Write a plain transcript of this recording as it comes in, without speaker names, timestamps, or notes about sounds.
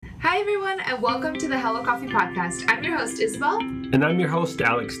everyone, and welcome to the Hello Coffee Podcast. I'm your host, Isabel. And I'm your host,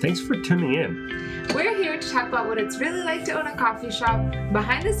 Alex. Thanks for tuning in. We're here to talk about what it's really like to own a coffee shop,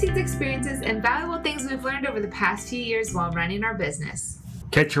 behind-the-scenes experiences, and valuable things we've learned over the past few years while running our business.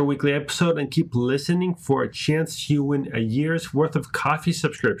 Catch our weekly episode and keep listening for a chance to win a year's worth of coffee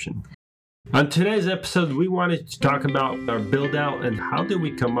subscription. On today's episode, we wanted to talk about our build out and how did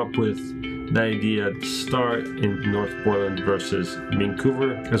we come up with the idea to start in North Portland versus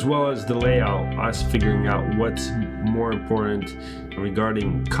Vancouver, as well as the layout, us figuring out what's more important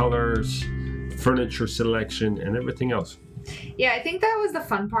regarding colors, furniture selection, and everything else. Yeah, I think that was the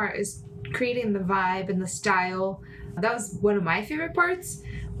fun part, is creating the vibe and the style. That was one of my favorite parts.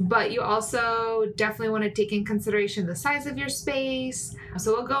 But you also definitely want to take in consideration the size of your space.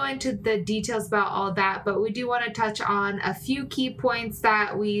 So we'll go into the details about all that, but we do want to touch on a few key points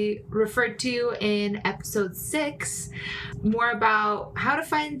that we referred to in episode 6, more about how to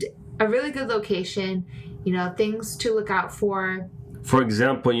find a really good location, things to look out for. For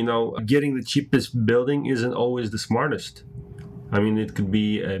example, getting the cheapest building isn't always the smartest. I mean, it could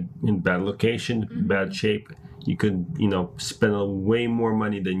be in bad location, bad shape. You could, spend way more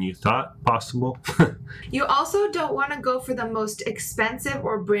money than you thought possible. You also don't want to go for the most expensive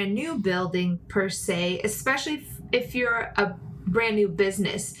or brand new building per se, especially if you're a brand new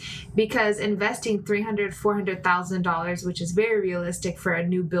business, because investing $300,000, $400,000, which is very realistic for a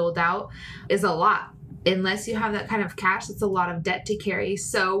new build out, is a lot. Unless you have that kind of cash, it's a lot of debt to carry.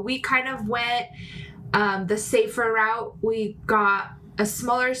 So we kind of went the safer route. We got a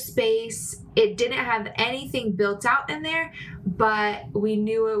smaller space. It didn't have anything built out in there, but we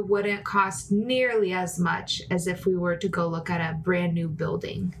knew it wouldn't cost nearly as much as if we were to go look at a brand new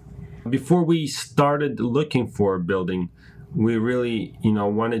building. Before we started looking for a building, we really,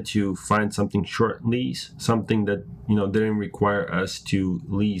 wanted to find something short lease, something that, didn't require us to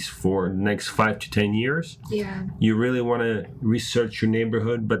lease for the next 5 to 10 years. Yeah. You really want to research your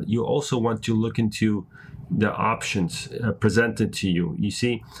neighborhood, but you also want to look into the options presented to you. You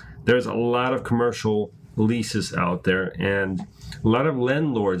see, there's a lot of commercial leases out there, and a lot of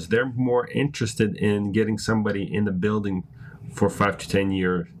landlords, they're more interested in getting somebody in the building for 5 to 10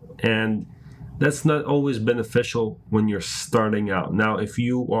 years. And that's not always beneficial when you're starting out. Now, if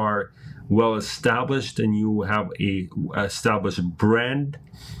you are well established and you have a established brand,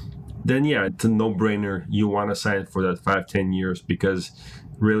 then yeah, it's a no-brainer. You want to sign for that 5-10 years because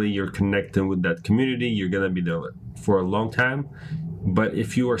really you're connecting with that community. You're going to be there for a long time. But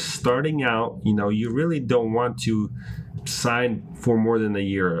if you are starting out, you really don't want to sign for more than a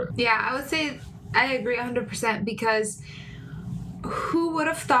year. Yeah, I would say I agree 100% because who would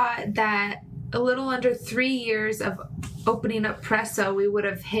have thought that a little under 3 years of opening up Presso, we would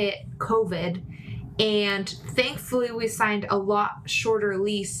have hit COVID. And thankfully, we signed a lot shorter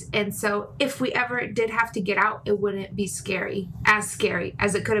lease. And so if we ever did have to get out, it wouldn't be scary as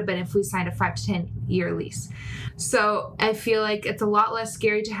it could have been if we signed a 5 to 10 year lease. So I feel like it's a lot less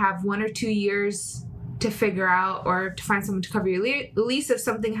scary to have 1 or 2 years to figure out or to find someone to cover your lease if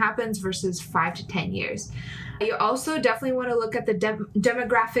something happens versus 5 to 10 years. You also definitely want to look at the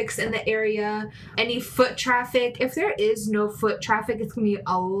demographics in the area, any foot traffic. If there is no foot traffic, it's going to be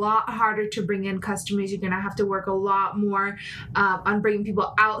a lot harder to bring in customers. You're going to have to work a lot more on bringing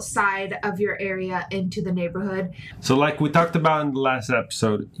people outside of your area into the neighborhood. So like we talked about in the last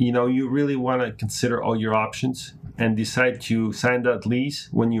episode, you really want to consider all your options and decide to sign that lease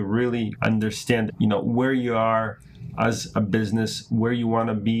when you really understand, where you are as a business, where you want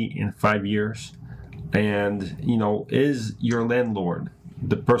to be in 5 years. And, is your landlord,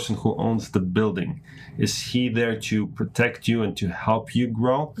 the person who owns the building, is he there to protect you and to help you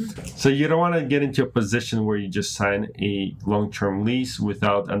grow? So you don't want to get into a position where you just sign a long-term lease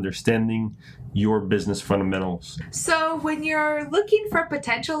without understanding your business fundamentals. So when you're looking for a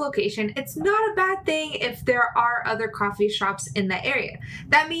potential location, it's not a bad thing if there are other coffee shops in the area.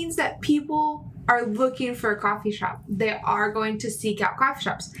 That means that people are looking for a coffee shop. They are going to seek out coffee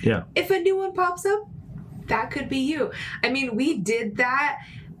shops. Yeah. If a new one pops up, that could be you. I mean, we did that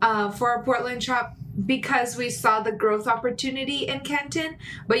for our Portland shop because we saw the growth opportunity in Kenton,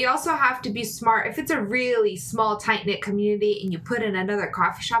 but you also have to be smart. If it's a really small, tight-knit community and you put in another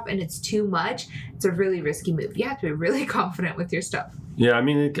coffee shop and it's too much, it's a really risky move. You have to be really confident with your stuff. Yeah, I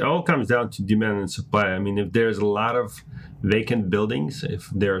mean, it all comes down to demand and supply. I mean, if there's a lot of vacant buildings, if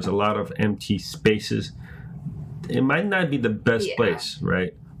there's a lot of empty spaces, it might not be the best place,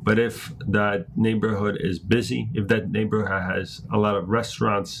 right? But if that neighborhood is busy, if that neighborhood has a lot of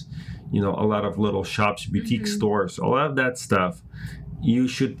restaurants, a lot of little shops, boutique stores, all of that stuff, you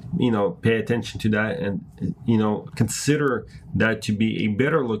should, pay attention to that and, consider that to be a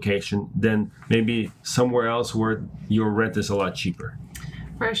better location than maybe somewhere else where your rent is a lot cheaper.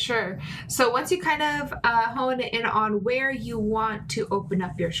 For sure. So once you kind of hone in on where you want to open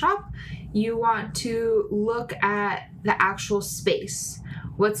up your shop, you want to look at the actual space.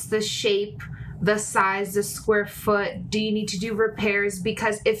 What's the shape, the size, the square foot? Do you need to do repairs?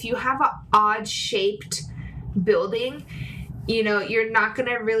 Because if you have an odd shaped building, you're not going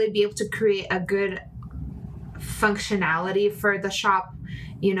to really be able to create a good functionality for the shop.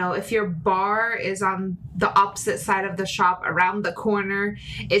 If your bar is on the opposite side of the shop around the corner,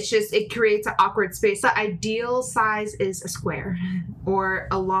 it creates an awkward space. The ideal size is a square or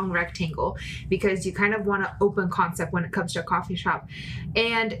a long rectangle, because you kind of want an open concept when it comes to a coffee shop.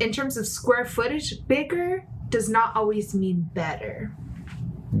 And in terms of square footage, bigger does not always mean better.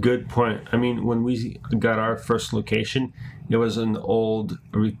 Good point. I mean, when we got our first location, it was an old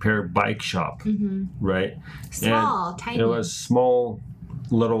repair bike shop, right? Small, tiny. It was small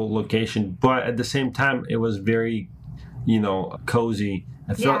little location, but at the same time it was very cozy.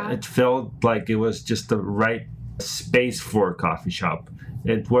 It felt like it was just the right space for a coffee shop.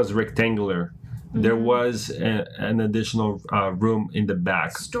 It was rectangular. There was an additional room in the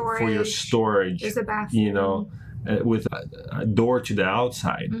back for your storage. There's a bathroom, with a door to the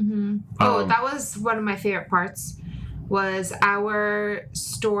outside. That was one of my favorite parts. Was our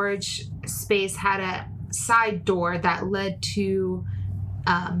storage space had a side door that led to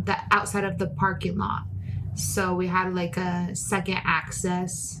the outside of the parking lot. So we had like a second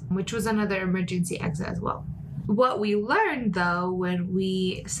access, which was another emergency exit as well. What we learned though, when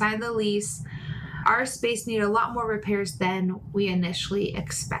we signed the lease, our space needed a lot more repairs than we initially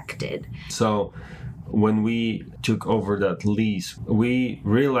expected. So when we took over that lease, we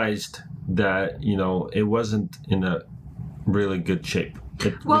realized that, it wasn't in a really good shape.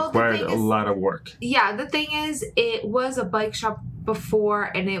 It required a lot of work. Yeah, the thing is, it was a bike shop before,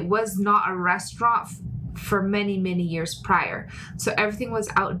 and it was not a restaurant for many, many years prior. So everything was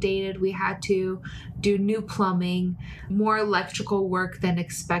outdated. We had to do new plumbing, more electrical work than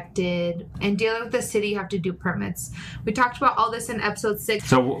expected, and dealing with the city, you have to do permits. We talked about all this in episode 6.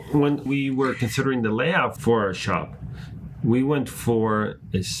 So when we were considering the layout for our shop, we went for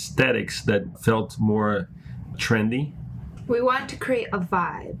aesthetics that felt more trendy. We wanted to create a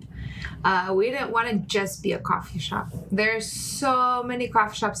vibe. We didn't want to just be a coffee shop. There's so many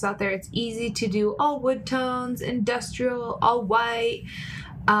coffee shops out there. It's easy to do all wood tones, industrial, all white.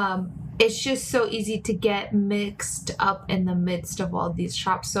 It's just so easy to get mixed up in the midst of all these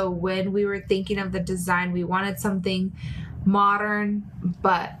shops. So when we were thinking of the design, we wanted something modern,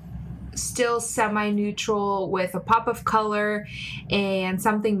 but still semi-neutral with a pop of color and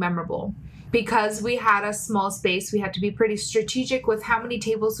something memorable. Because we had a small space, we had to be pretty strategic with how many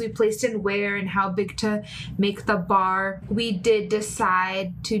tables we placed in where and how big to make the bar. We did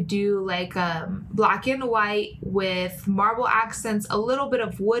decide to do like black and white with marble accents, a little bit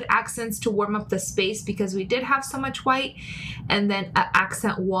of wood accents to warm up the space because we did have so much white, and then an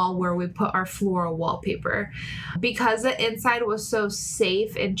accent wall where we put our floral wallpaper. Because the inside was so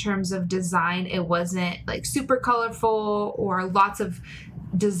safe in terms of design, it wasn't like super colorful or lots of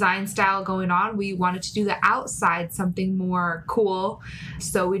design style going on. We wanted to do the outside something more cool,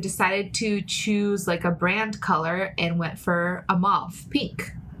 so we decided to choose like a brand color and went for a mauve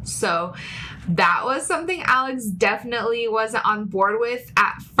pink. So that was something Alex definitely wasn't on board with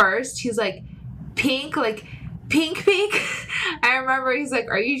at first. He's like, pink, like pink. I remember he's like,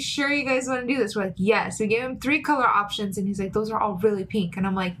 are you sure you guys want to do this? We're like, yes. We gave him 3 color options and he's like, those are all really pink. And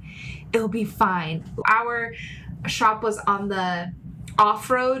I'm like, it'll be fine. Our shop was on the off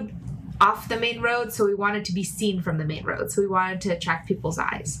the main road, so we wanted to be seen from the main road, so we wanted to attract people's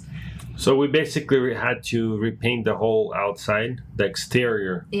eyes. So we basically had to repaint the whole outside, the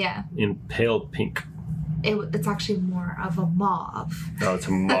exterior, in pale pink. It's actually more of a mauve. Oh, it's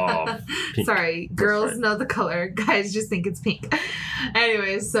a mauve. Pink. Sorry, girls know the color. Guys just think it's pink.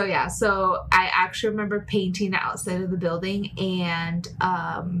 Anyways, so I actually remember painting the outside of the building, and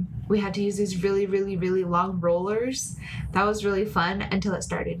we had to use these really, really, really long rollers. That was really fun until it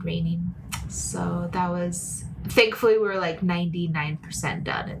started raining. So that was... Thankfully, we were like 99%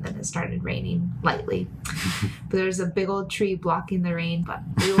 done, and then it started raining lightly. There's a big old tree blocking the rain, but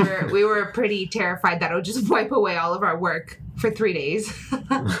we were pretty terrified that it would just wipe away all of our work for 3 days.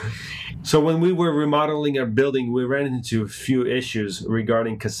 So when we were remodeling our building, we ran into a few issues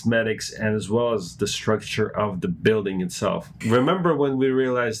regarding cosmetics and as well as the structure of the building itself. Remember when we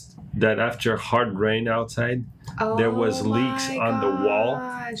realized that after hard rain outside, there was leaks on the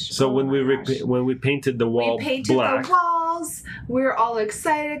wall? So when we painted the wall black. The wall walls. We were all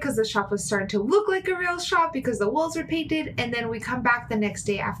excited because the shop was starting to look like a real shop because the walls were painted. And then we come back the next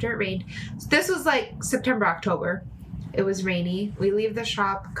day after it rained. So this was like September, October. It was rainy. We leave the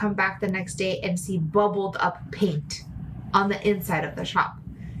shop, come back the next day, and see bubbled up paint on the inside of the shop.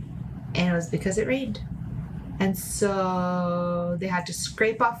 And it was because it rained. And so they had to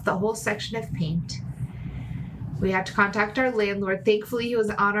scrape off the whole section of paint. We had to contact our landlord. Thankfully, he was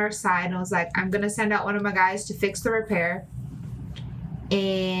on our side and was like, I'm going to send out one of my guys to fix the repair.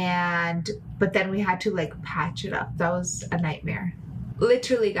 But then we had to like patch it up. That was a nightmare.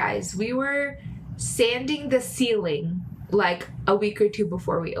 Literally, guys, we were sanding the ceiling like a week or two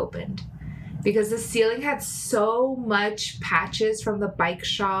before we opened. Because the ceiling had so much patches from the bike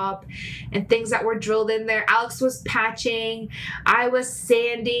shop and things that were drilled in there. Alex was patching, I was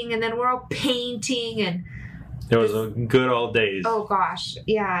sanding, and then we're all painting. And it was a good old days. Oh gosh,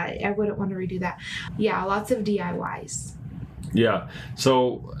 yeah, I wouldn't want to redo that. Yeah, lots of DIYs. Yeah.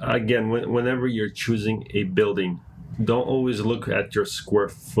 So again, whenever you're choosing a building, don't always look at your square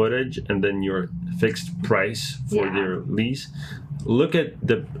footage and then your fixed price for your lease. Look at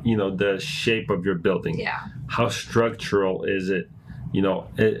the shape of your building. Yeah. How structural is it?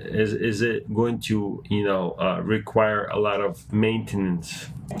 Is it going to require a lot of maintenance?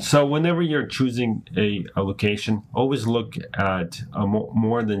 So whenever you're choosing a location, always look at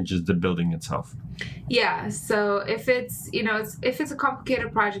more than just the building itself. Yeah. So if it's if it's a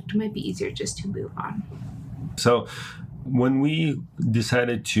complicated project, it might be easier just to move on. So when we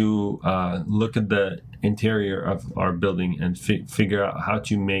decided to look at the interior of our building and figure out how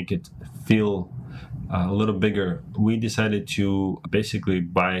to make it feel a little bigger, we decided to basically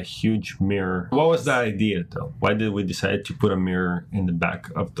buy a huge mirror. What was the idea though? Why did we decide to put a mirror in the back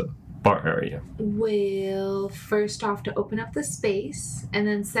of the bar area? Well, first off, to open up the space, and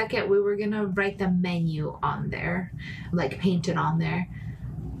then second, we were gonna write the menu on there, like paint it on there.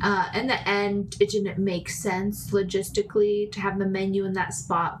 In the end, it didn't make sense logistically to have the menu in that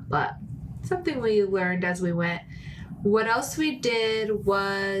spot, but something we learned as we went. What else we did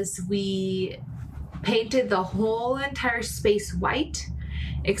was we painted the whole entire space white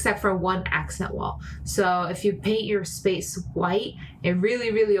except for one accent wall. So if you paint your space white, it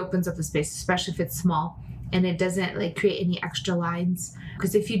really, really opens up the space, especially if it's small, and it doesn't like create any extra lines.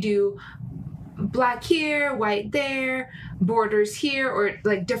 Because if you do black here, white there, borders here, or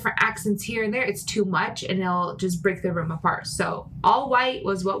like different accents here and there, it's too much and it'll just break the room apart. So all white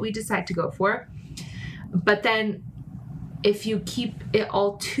was what we decided to go for. But then if you keep it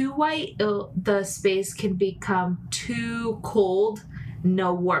all too white, the space can become too cold,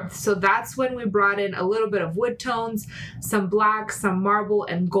 no warmth. So that's when we brought in a little bit of wood tones, some black, some marble,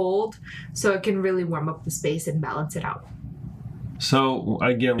 and gold, so it can really warm up the space and balance it out. So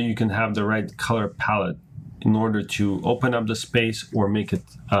again, you can have the right color palette in order to open up the space or make it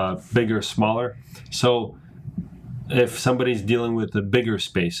bigger, smaller. So if somebody's dealing with a bigger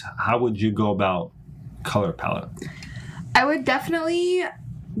space, how would you go about color palette? I would definitely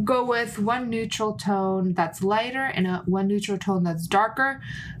go with one neutral tone that's lighter and one neutral tone that's darker,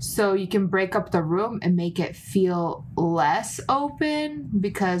 so you can break up the room and make it feel less open,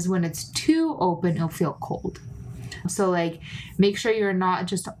 because when it's too open, it'll feel cold. So like, make sure you're not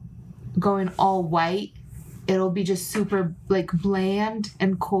just going all white. It'll be just super like bland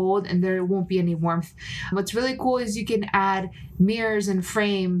and cold, and there won't be any warmth. What's really cool is you can add mirrors and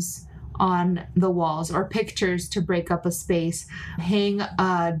frames on the walls or pictures to break up a space. Hang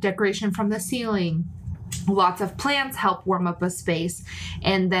decoration from the ceiling. Lots of plants help warm up a space.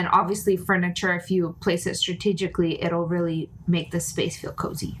 And then obviously furniture, if you place it strategically, it'll really make the space feel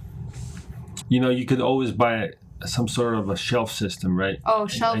cozy. You could always buy some sort of a shelf system, right? Oh,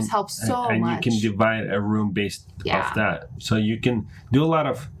 shelves help so much. And you can divide a room based off that. So you can do a lot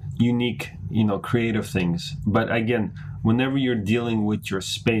of unique, creative things. But again, whenever you're dealing with your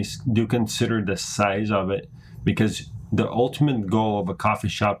space, do consider the size of it, because the ultimate goal of a coffee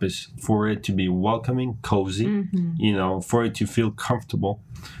shop is for it to be welcoming, cozy, for it to feel comfortable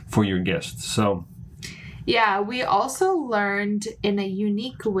for your guests. So yeah, we also learned in a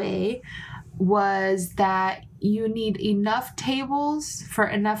unique way was that you need enough tables for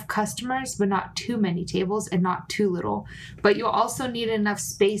enough customers, but not too many tables and not too little. But you also need enough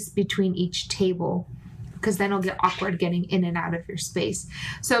space between each table, because then it'll get awkward getting in and out of your space.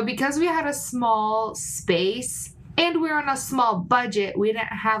 So because we had a small space and we were on a small budget, we didn't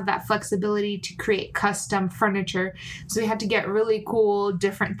have that flexibility to create custom furniture. So we had to get really cool,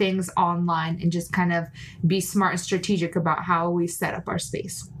 different things online and just kind of be smart and strategic about how we set up our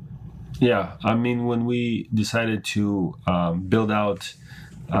space. Yeah, I mean, when we decided to build out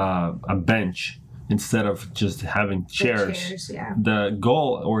a bench, instead of just having chairs. Yeah. The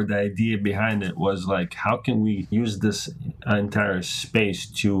goal or the idea behind it was like, how can we use this entire space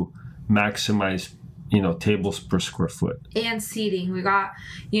to maximize, tables per square foot and seating? We got,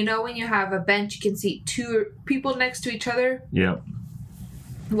 when you have a bench, you can seat 2 people next to each other. Yeah.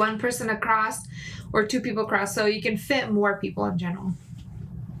 1 person across or 2 people across, so you can fit more people in general.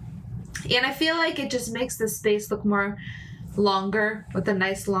 And I feel like it just makes the space look more longer with a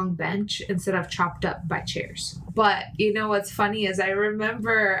nice long bench instead of chopped up by chairs. But what's funny is I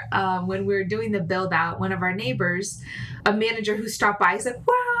remember when we were doing the build out, one of our neighbors, a manager who stopped by, he's like,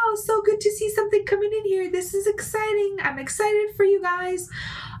 wow, so good to see something coming in here. This is exciting. I'm excited for you guys.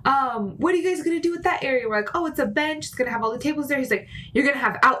 What are you guys going to do with that area? We're like, oh, it's a bench. It's going to have all the tables there. He's like, you're going to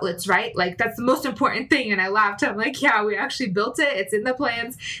have outlets, right? Like, that's the most important thing. And I laughed. I'm like, yeah, we actually built it. It's in the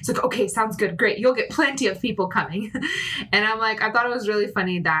plans. It's like, okay, sounds good. Great. You'll get plenty of people coming. And I'm like, I thought it was really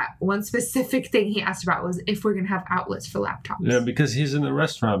funny that one specific thing he asked about was if we're going to have outlets for laptops. Yeah, because he's in the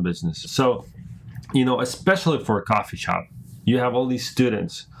restaurant business. So, especially for a coffee shop, you have all these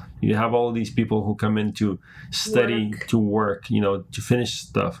students. You have all these people who come in to study, to work, to finish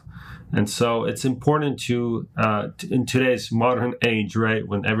stuff. And so it's important to in today's modern age, right,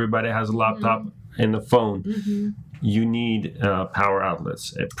 when everybody has a laptop and a phone, you need power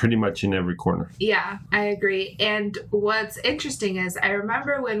outlets pretty much in every corner. Yeah, I agree. And what's interesting is I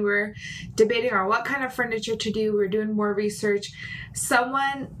remember when we're debating on what kind of furniture to do, we're doing more research,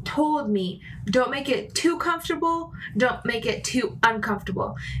 someone told me, don't make it too comfortable, don't make it too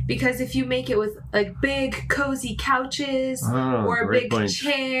uncomfortable. Because if you make it with like big cozy couches or big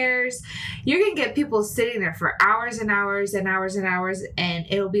chairs, you're going to get people sitting there for hours and hours and hours and hours, and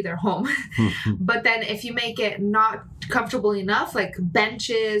it'll be their home. But then if you make it not comfortable enough, like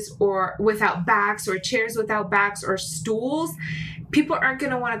benches or without backs or chairs without backs or stools, people aren't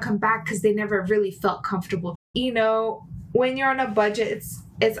going to want to come back because they never really felt comfortable. When you're on a budget,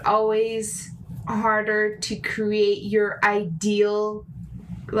 it's always harder to create your ideal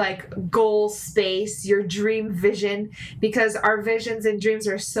goal space, your dream vision, because our visions and dreams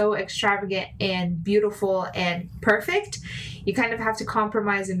are so extravagant and beautiful and perfect. You kind of have to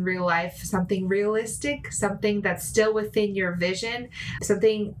compromise in real life, something realistic, something that's still within your vision,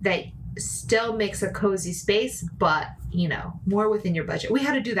 something that still makes a cozy space, but more within your budget. We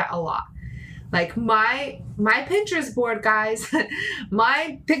had to do that a lot. Like my Pinterest board, guys,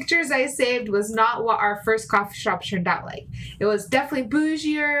 my pictures I saved was not what our first coffee shop turned out like. It was definitely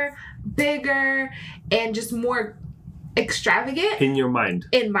bougier, bigger, and just more extravagant. In your mind.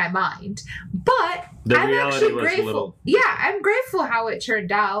 In my mind. But the I'm reality actually was grateful. A little... Yeah, I'm grateful how it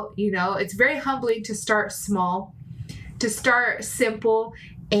turned out. It's very humbling to start small, to start simple,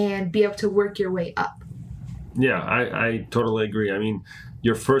 and be able to work your way up. Yeah, I totally agree. I mean,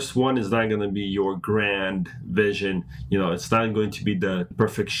 your first one is not going to be your grand vision. It's not going to be the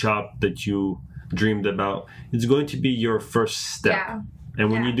perfect shop that you dreamed about. It's going to be your first step. Yeah.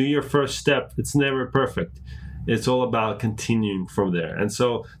 And when you do your first step, it's never perfect. It's all about continuing from there. And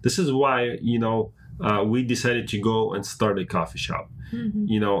so this is why, we decided to go and start a coffee shop.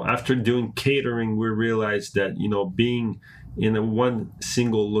 After doing catering, we realized that, being in one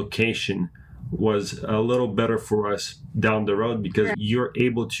single location was a little better for us down the road, because you're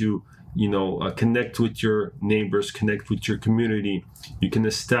able to, connect with your neighbors, connect with your community. You can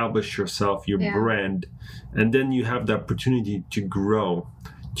establish yourself, your brand, and then you have the opportunity to grow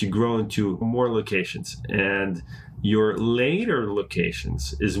into more locations. And your later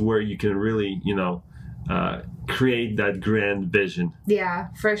locations is where you can really, create that grand vision. Yeah,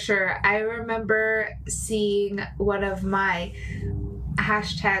 for sure. I remember seeing one of my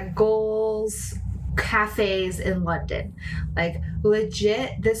 #goals cafes in London.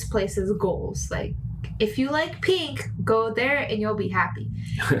 Legit, this place is goals. If you like pink, go there and you'll be happy.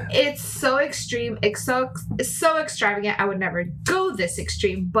 It's so extreme. It's so extravagant. I would never go this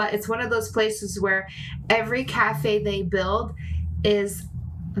extreme, but it's one of those places where every cafe they build is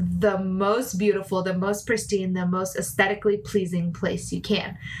the most beautiful, the most pristine, the most aesthetically pleasing place you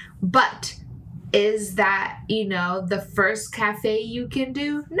can. But is that, the first cafe you can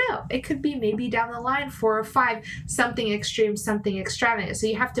do? No, it could be maybe down the line 4 or 5, something extreme, something extravagant. So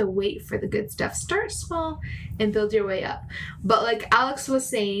you have to wait for the good stuff. Start small and build your way up. But like Alex was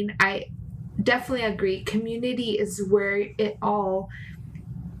saying, I definitely agree. Community is where it all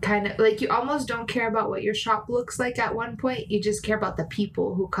kind of, you almost don't care about what your shop looks like at one point. You just care about the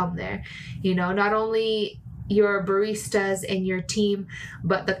people who come there. Not only your baristas and your team,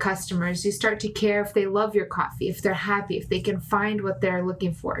 but the customers. You start to care if they love your coffee, if they're happy, if they can find what they're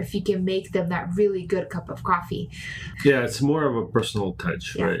looking for, if you can make them that really good cup of coffee. Yeah, it's more of a personal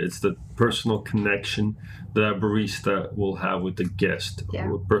touch, right? It's the personal connection that a barista will have with the guest,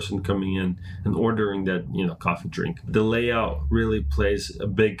 or the person coming in and ordering that, coffee drink. The layout really plays a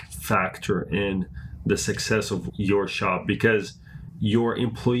big factor in the success of your shop, because your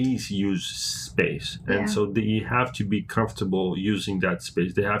employees use space, and so they have to be comfortable using that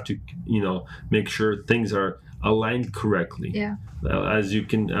space. They have to, make sure things are aligned correctly. As you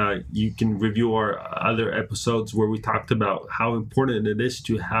can review our other episodes where we talked about how important it is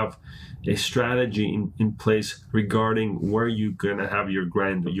to have a strategy in place regarding where you're gonna have your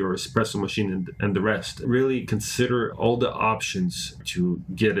grind, your espresso machine, and the rest. Really consider all the options to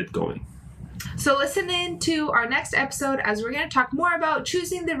get it going. So listen in to our next episode, as we're going to talk more about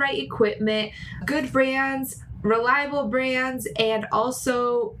choosing the right equipment, good brands, reliable brands, and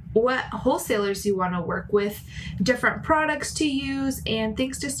also what wholesalers you want to work with, different products to use, and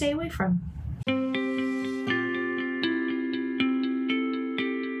things to stay away from.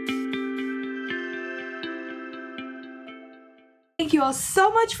 Thank you all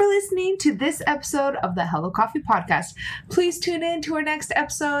so much for listening to this episode of the Hello Coffee Podcast. Please tune in to our next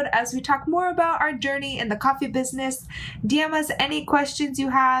episode as we talk more about our journey in the coffee business. DM us any questions you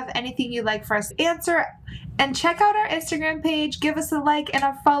have, anything you'd like for us to answer, and check out our Instagram page. Give us a like and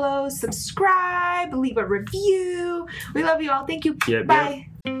a follow, subscribe, leave a review. We love you all. Thank you. Bye.